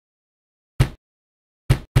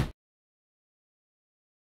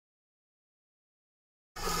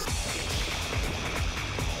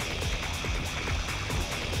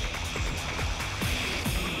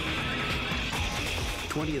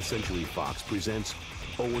20th Century Fox presents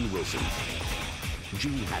Owen Wilson,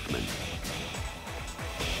 Gene Hackman.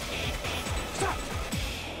 Stop!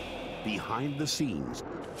 Behind the scenes.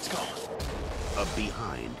 Let's go. Of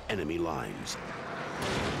Behind Enemy Lines.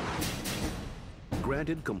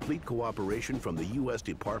 Granted complete cooperation from the U.S.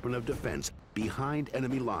 Department of Defense, Behind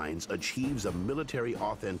Enemy Lines achieves a military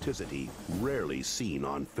authenticity rarely seen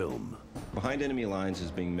on film. Behind Enemy Lines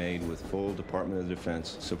is being made with full Department of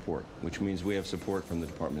Defense support, which means we have support from the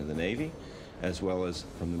Department of the Navy as well as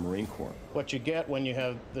from the Marine Corps. What you get when you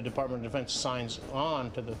have the Department of Defense signs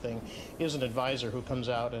on to the thing is an advisor who comes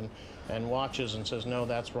out and watches and says, no,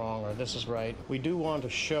 that's wrong, or this is right. We do want to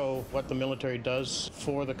show what the military does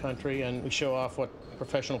for the country, and we show off what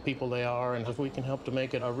professional people they are, and if we can help to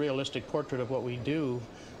make it a realistic portrait of what we do,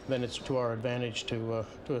 then it's to our advantage to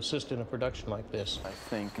assist in a production like this. I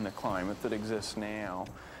think in the climate that exists now,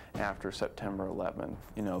 after September 11th,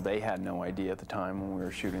 you know, they had no idea at the time when we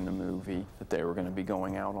were shooting the movie that they were going to be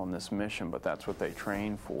going out on this mission, but that's what they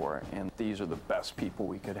trained for, and these are the best people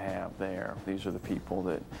we could have there. These are the people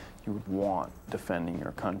that you would want defending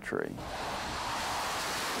your country.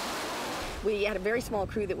 We had a very small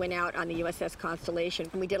crew that went out on the USS Constellation,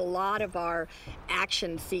 and we did a lot of our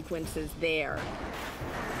action sequences there.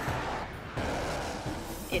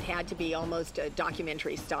 It had to be almost a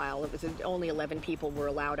documentary style. It was only 11 people were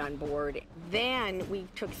allowed on board. Then we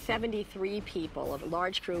took 73 people, a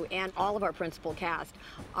large crew, and all of our principal cast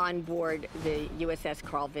on board the USS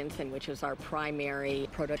Carl Vinson, which was our primary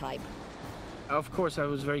prototype. Of course, I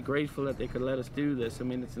was very grateful that they could let us do this. I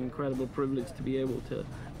mean, it's an incredible privilege to be able to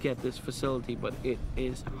get this facility, but it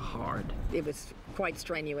is hard. It was quite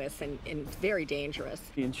strenuous and very dangerous.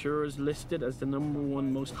 The insurers listed as the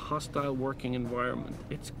 #1 most hostile working environment.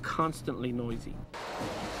 It's constantly noisy.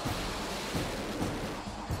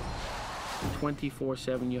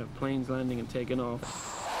 24/7, you have planes landing and taking off.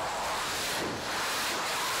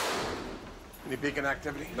 Any beacon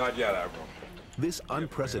activity? Not yet, Admiral. This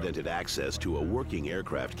unprecedented access to a working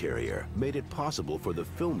aircraft carrier made it possible for the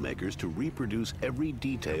filmmakers to reproduce every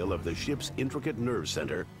detail of the ship's intricate nerve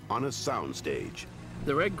center on a soundstage.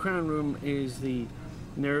 The Red Crown room is the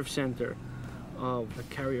nerve center of the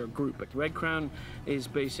carrier group. The Red Crown is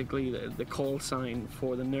basically the call sign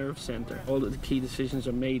for the nerve center. All of the key decisions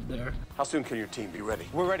are made there. How soon can your team be ready?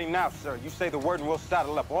 We're ready now, sir. You say the word and we'll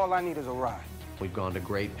saddle up. All I need is a ride. We've gone to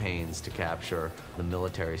great pains to capture the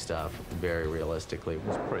military stuff very realistically.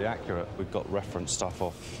 It's pretty accurate. We've got reference stuff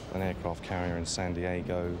off an aircraft carrier in San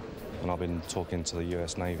Diego, and I've been talking to the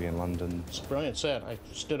US Navy in London. It's a brilliant set. I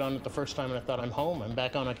stood on it the first time and I thought, I'm home, I'm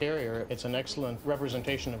back on a carrier. It's an excellent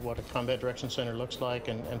representation of what a combat direction center looks like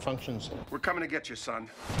and functions. We're coming to get you, son.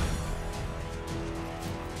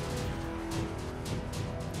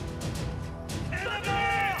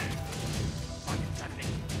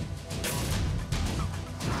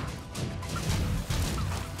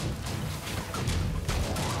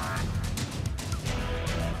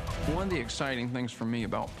 One of the exciting things for me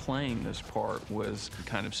about playing this part was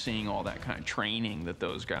kind of seeing all that kind of training that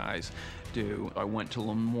those guys do. I went to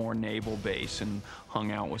Lemoore Naval Base and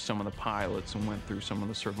hung out with some of the pilots and went through some of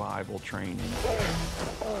the survival training.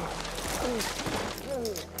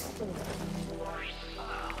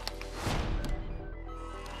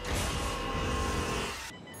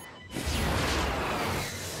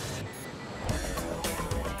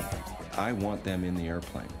 I want them in the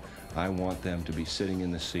airplane. I want them to be sitting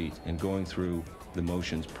in the seat and going through the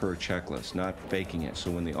motions per checklist, not faking it. So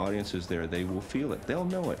when the audience is there, they will feel it. They'll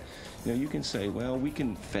know it. You know, you can say, well, we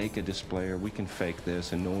can fake a display or we can fake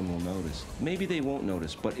this and no one will notice. Maybe they won't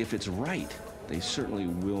notice, but if it's right, they certainly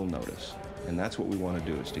will notice. And that's what we want to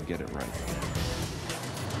do, is to get it right.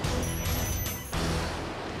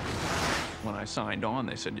 When I signed on,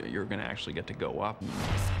 they said, you're going to actually get to go up.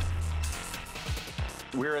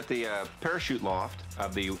 We're at the parachute loft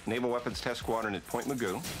of the Naval Weapons Test Squadron at Point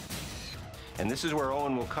Magoo. And this is where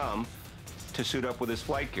Owen will come to suit up with his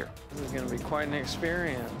flight gear. This is going to be quite an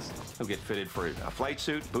experience. He'll get fitted for a flight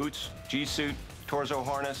suit, boots, G-suit, torso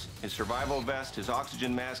harness, his survival vest, his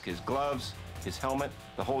oxygen mask, his gloves, his helmet,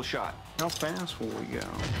 the whole shot. How fast will we go?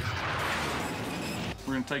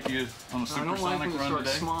 We're going to take you on a supersonic run today.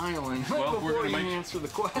 Smiling. Well, we're going to answer the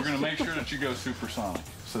question. We're going to make sure that you go supersonic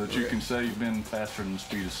so that you can say you've been faster than the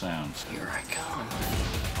speed of sound. Here I come.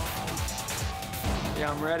 Yeah,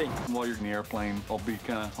 I'm ready. While you're in the airplane, I'll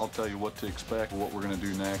tell you what to expect, what we're going to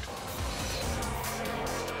do next.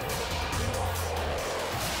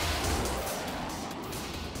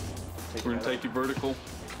 We're going to take you vertical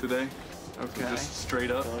today. Okay. So just straight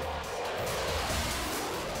up.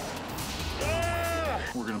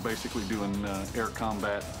 We're going to basically do an air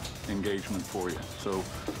combat engagement for you. So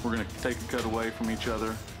we're going to take a cut away from each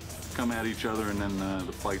other, come at each other, and then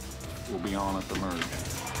the fight will be on at the merge.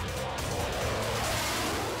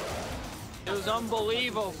 It was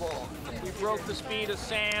unbelievable. We broke the speed of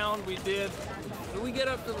sound. Did we get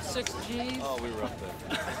up to the 6 Gs? Oh, we were up there.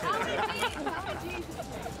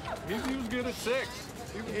 He was good at 6.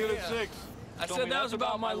 He was good at 6. I said that was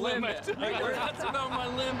about my limit. That's about my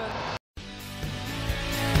limit.